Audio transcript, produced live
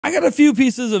I got a few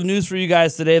pieces of news for you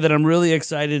guys today that I'm really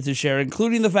excited to share,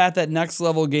 including the fact that Next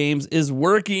Level Games is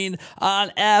working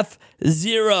on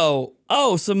F-Zero.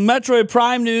 Oh, some Metroid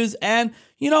Prime news, and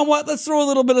you know what? Let's throw a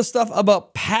little bit of stuff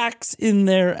about Pax in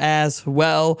there as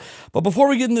well. But before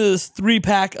we get into this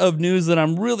three-pack of news that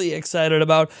I'm really excited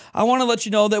about, I want to let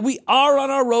you know that we are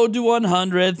on our road to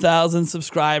 100,000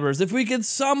 subscribers. If we could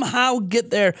somehow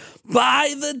get there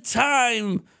by the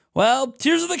time, well,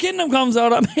 Tears of the Kingdom comes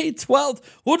out on May 12th,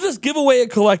 we'll just give away a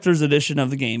collector's edition of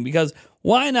the game, because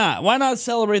why not? Why not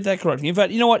celebrate that correctly? In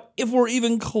fact, you know what? If we're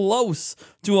even close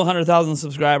to 100,000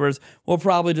 subscribers, we'll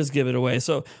probably just give it away.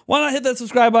 So why not hit that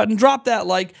subscribe button, drop that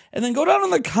like, and then go down in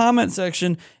the comment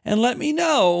section and let me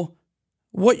know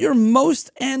what you're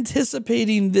most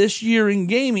anticipating this year in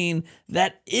gaming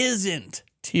that isn't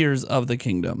Tears of the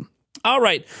Kingdom. All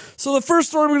right, so the first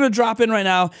story we're going to drop in right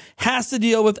now has to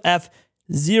deal with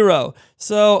F-Zero.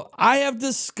 So I have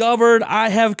discovered, I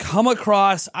have come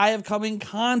in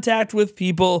contact with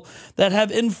people that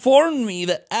have informed me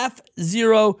that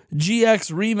F-Zero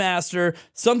GX Remaster,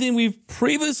 something we've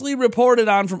previously reported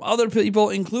on from other people,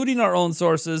 including our own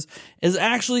sources, is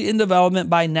actually in development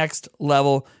by Next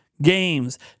Level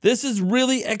Games. This is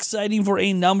really exciting for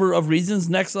a number of reasons.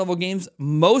 Next Level Games,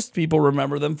 most people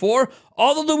remember them for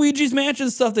all the Luigi's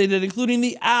Mansion stuff they did, including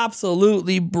the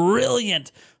absolutely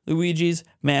brilliant Luigi's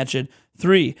Mansion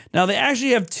 3. Now, they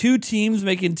actually have two teams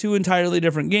making two entirely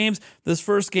different games. This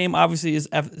first game, obviously, is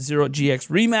F-Zero GX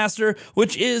Remaster,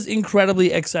 which is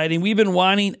incredibly exciting. We've been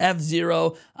wanting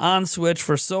F-Zero on Switch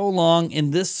for so long in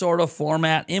this sort of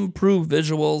format, improved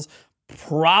visuals,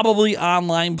 probably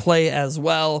online play as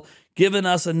well, giving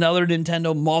us another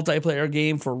Nintendo multiplayer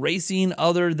game for racing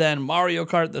other than Mario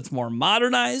Kart that's more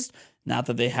modernized. Not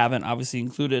that they haven't obviously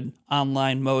included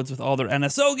online modes with all their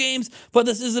NSO games, but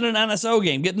this isn't an NSO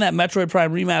game. Getting that Metroid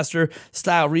Prime Remaster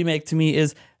style remake to me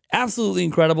is absolutely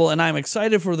incredible, and I'm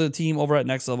excited for the team over at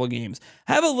Next Level Games.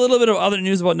 I have a little bit of other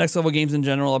news about Next Level Games in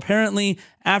general. Apparently,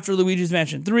 after Luigi's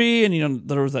Mansion 3, and you know,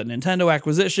 there was that Nintendo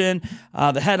acquisition,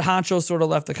 the head honcho sort of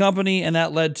left the company, and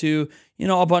that led to, you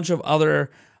know, a bunch of other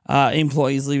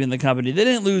employees leaving the company. They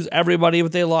didn't lose everybody,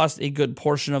 but they lost a good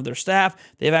portion of their staff.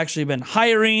 They've actually been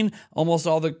hiring. Almost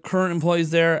all the current employees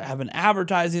there have been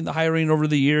advertising the hiring over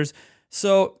the years.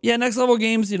 So yeah, Next Level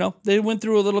Games, you know, they went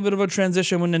through a little bit of a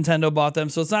transition when Nintendo bought them.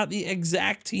 So it's not the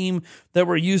exact team that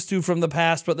we're used to from the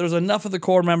past, but there's enough of the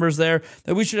core members there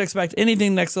that we should expect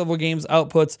anything Next Level Games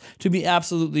outputs to be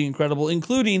absolutely incredible,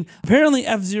 including apparently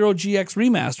F-Zero GX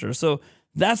Remaster. So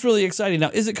that's really exciting. Now,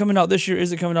 is it coming out this year?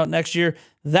 Is it coming out next year?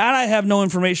 That I have no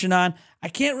information on. I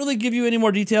can't really give you any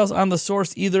more details on the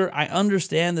source either. I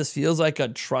understand this feels like a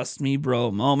trust me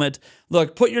bro moment.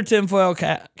 Look, put your tinfoil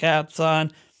caps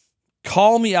on.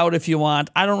 Call me out if you want.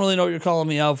 I don't really know what you're calling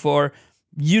me out for.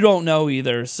 You don't know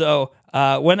either. So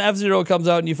when F-Zero comes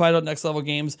out and you find out Next Level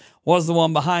Games was the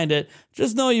one behind it,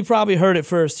 just know you probably heard it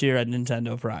first here at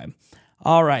Nintendo Prime.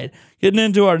 All right, getting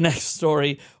into our next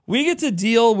story, we get to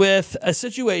deal with a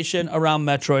situation around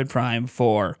Metroid Prime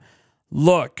 4.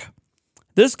 Look,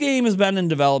 this game has been in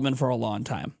development for a long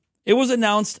time. It was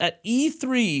announced at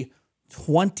E3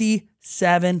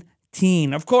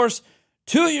 2017. Of course,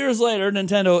 2 years later,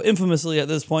 Nintendo infamously at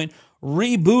this point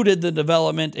rebooted the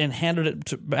development and handed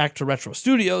it back to Retro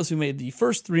Studios, who made the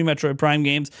first 3 Metroid Prime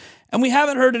games, and we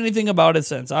haven't heard anything about it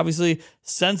since. Obviously,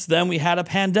 since then, we had a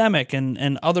pandemic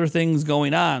and other things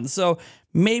going on, so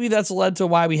maybe that's led to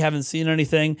why we haven't seen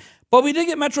anything. But we did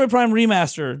get Metroid Prime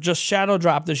Remaster, just shadow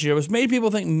drop this year, which made people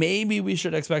think maybe we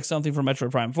should expect something from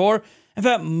Metroid Prime 4. In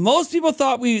fact, most people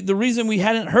thought the reason we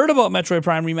hadn't heard about Metroid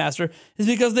Prime Remaster is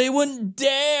because they wouldn't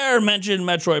dare mention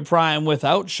Metroid Prime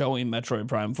without showing Metroid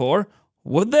Prime 4.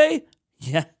 Would they?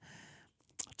 Yeah.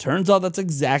 Turns out that's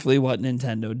exactly what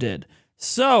Nintendo did.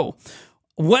 So,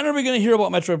 when are we going to hear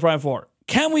about Metroid Prime 4?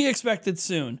 Can we expect it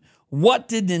soon? What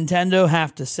did Nintendo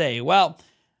have to say? Well,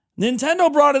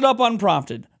 Nintendo brought it up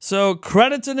unprompted. So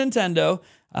credit to Nintendo.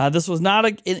 This was not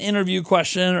an interview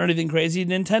question or anything crazy.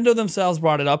 Nintendo themselves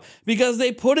brought it up because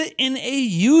they put it in a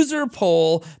user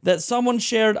poll that someone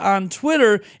shared on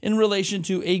Twitter in relation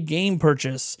to a game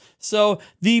purchase. So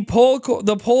the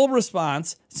poll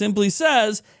response simply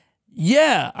says,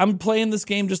 yeah, I'm playing this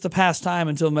game just to pass time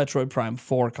until Metroid Prime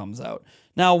 4 comes out.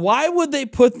 Now, why would they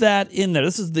put that in there?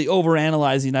 This is the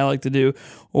overanalyzing I like to do.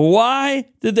 Why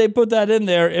did they put that in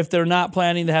there if they're not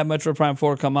planning to have Metroid Prime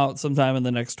 4 come out sometime in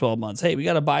the next 12 months? Hey, we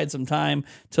got to bide some time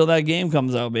till that game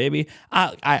comes out, baby.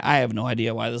 I have no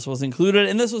idea why this was included.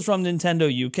 And this was from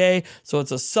Nintendo UK, so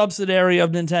it's a subsidiary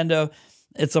of Nintendo.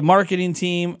 It's a marketing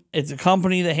team. It's a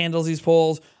company that handles these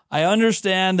polls. I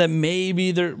understand that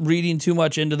maybe they're reading too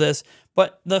much into this,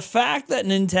 But the fact that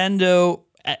Nintendo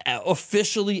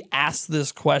officially asked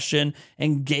this question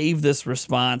and gave this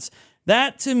response,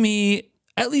 that to me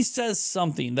at least says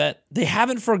something, that they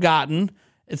haven't forgotten.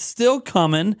 It's still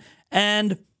coming.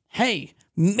 And hey,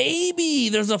 maybe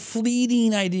there's a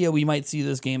fleeting idea we might see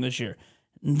this game this year.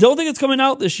 Don't think it's coming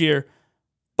out this year,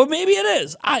 but maybe it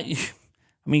is. I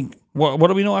mean, what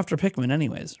do we know after Pikmin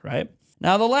anyways, right?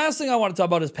 Now, the last thing I want to talk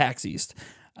about is Pax East.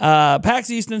 PAX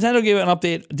East, Nintendo gave an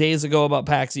update days ago about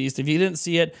PAX East. If you didn't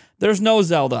see it, there's no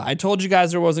Zelda. I told you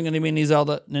guys there wasn't going to be any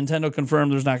Zelda. Nintendo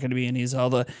confirmed there's not going to be any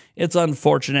Zelda. It's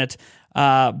unfortunate.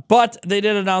 But they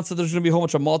did announce that there's going to be a whole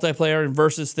bunch of multiplayer and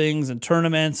versus things and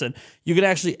tournaments, and you can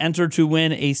actually enter to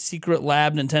win a Secret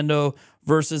Lab Nintendo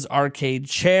versus arcade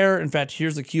chair. In fact,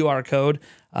 here's a QR code.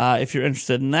 If you're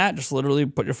interested in that, just literally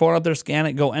put your phone up there, scan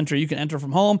it, go enter. You can enter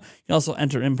from home. You can also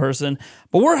enter in person.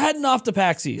 But we're heading off to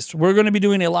PAX East. We're going to be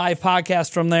doing a live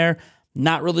podcast from there.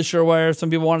 Not really sure where. Some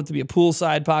people want it to be a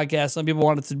poolside podcast. Some people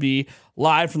want it to be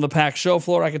live from the PAX show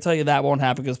floor. I can tell you that won't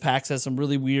happen because PAX has some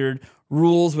really weird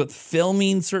rules with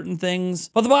filming certain things.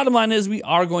 But the bottom line is we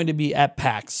are going to be at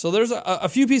PAX. So there's a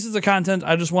few pieces of content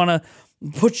I just want to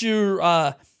put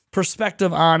your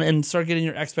perspective on and start getting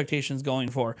your expectations going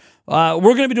for. We're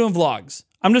going to be doing vlogs.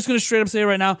 I'm just going to straight up say it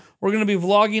right now. We're going to be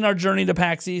vlogging our journey to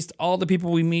PAX East, all the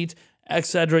people we meet,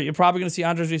 etc. You're probably going to see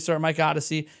Andres Restart, Mike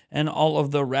Odyssey, and all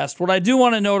of the rest. What I do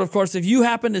want to note, of course, if you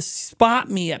happen to spot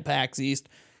me at PAX East,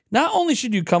 not only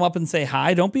should you come up and say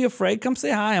hi, don't be afraid, come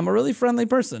say hi. I'm a really friendly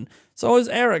person. So is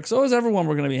Eric. So is everyone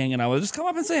we're going to be hanging out with. Just come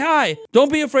up and say hi.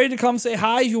 Don't be afraid to come say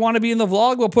hi. If you want to be in the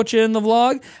vlog, we'll put you in the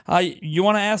vlog. You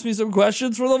want to ask me some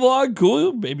questions for the vlog?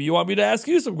 Cool. Maybe you want me to ask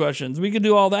you some questions. We can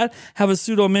do all that. Have a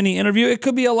pseudo mini interview. It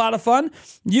could be a lot of fun.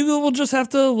 You will just have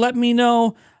to let me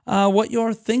know what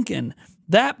you're thinking.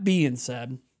 That being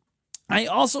said, I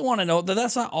also want to note that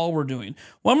that's not all we're doing.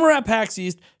 When we're at PAX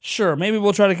East, sure, maybe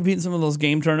we'll try to compete in some of those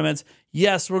game tournaments.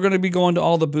 Yes, we're going to be going to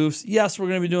all the booths. Yes, we're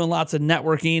going to be doing lots of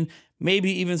networking, maybe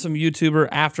even some YouTuber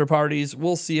after parties.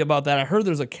 We'll see about that. I heard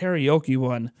there's a karaoke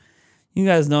one. You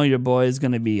guys know your boy is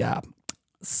going to be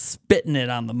spitting it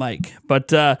on the mic. But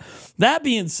that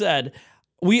being said,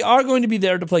 we are going to be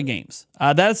there to play games.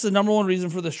 That's the number one reason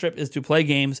for this trip, is to play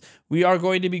games. We are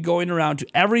going to be going around to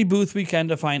every booth we can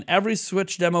to find every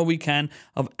Switch demo we can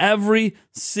of every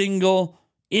single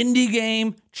indie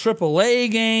game, AAA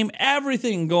game,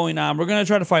 everything going on. We're going to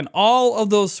try to find all of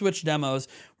those Switch demos.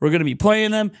 We're going to be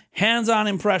playing them, hands-on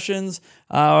impressions.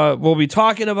 We'll be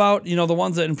talking about, the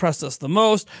ones that impressed us the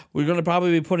most. We're going to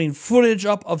probably be putting footage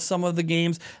up of some of the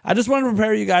games. I just want to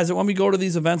prepare you guys that when we go to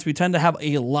these events, we tend to have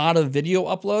a lot of video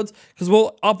uploads because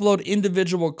we'll upload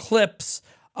individual clips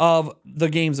of the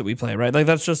games that we play, right? Like,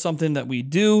 that's just something that we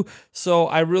do. So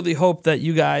I really hope that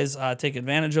you guys take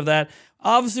advantage of that.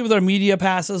 Obviously, with our media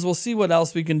passes, we'll see what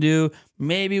else we can do.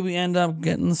 Maybe we end up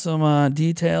getting some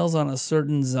details on a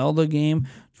certain Zelda game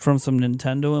from some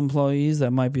Nintendo employees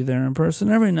that might be there in person.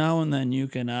 Every now and then you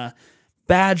can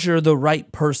badger the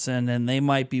right person, and they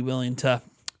might be willing to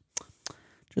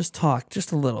just talk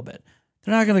just a little bit.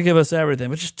 They're not going to give us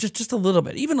everything, but just a little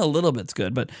bit. Even a little bit's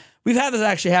good. But we've had this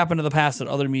actually happen in the past at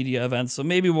other media events, so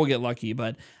maybe we'll get lucky.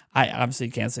 But I obviously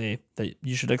can't say that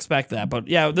you should expect that. But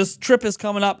yeah, this trip is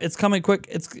coming up. It's coming quick.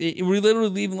 We literally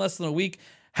leave in less than a week,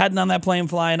 heading on that plane,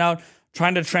 flying out,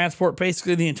 trying to transport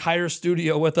basically the entire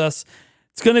studio with us.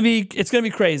 It's gonna be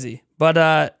crazy. But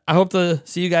I hope to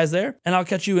see you guys there, and I'll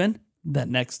catch you in that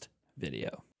next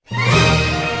video.